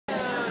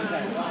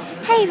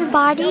Hey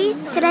everybody,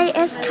 today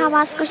is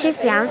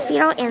Kawaiisquishyfans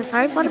video and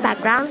sorry for the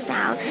background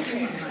sound.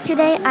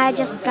 Today I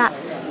just got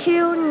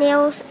 2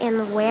 nails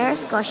and Rare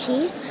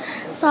Squishies.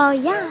 So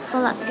yeah, so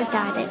let's get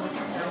started.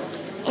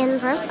 And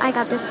first I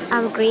got this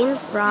green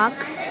frog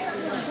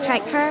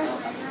tracker.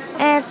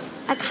 It's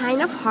a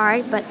kind of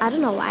hard but I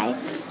don't know why.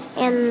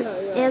 And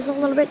it's a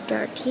little bit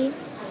dirty.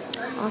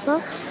 Also,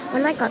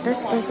 when I got this,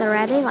 it's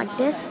already like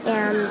this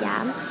and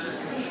yeah.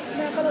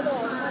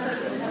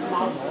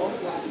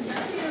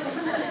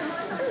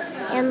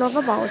 And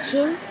lava ball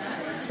chin.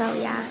 So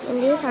yeah,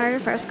 and these are the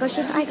first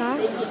squishies I got.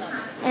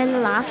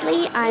 And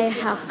lastly, I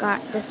have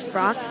got this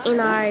frog in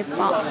our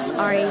box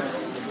or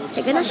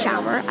taking a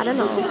shower. I don't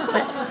know,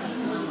 but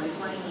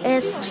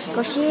it's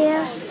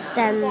squishier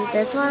than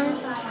this one.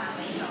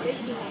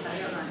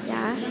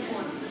 Yeah,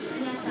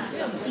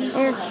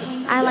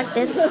 I like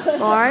this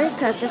more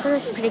because this one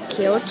is pretty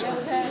cute.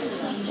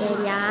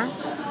 And yeah.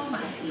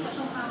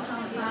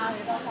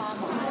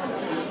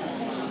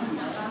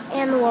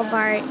 And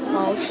Wolverine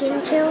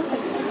Motion too.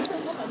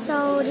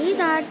 So these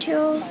are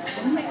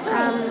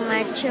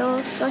my 2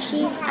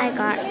 squishies I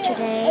got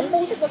today.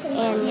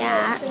 And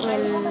yeah,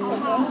 and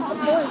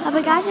hope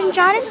you guys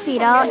enjoyed this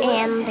video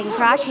and thanks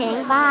for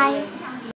watching. Bye!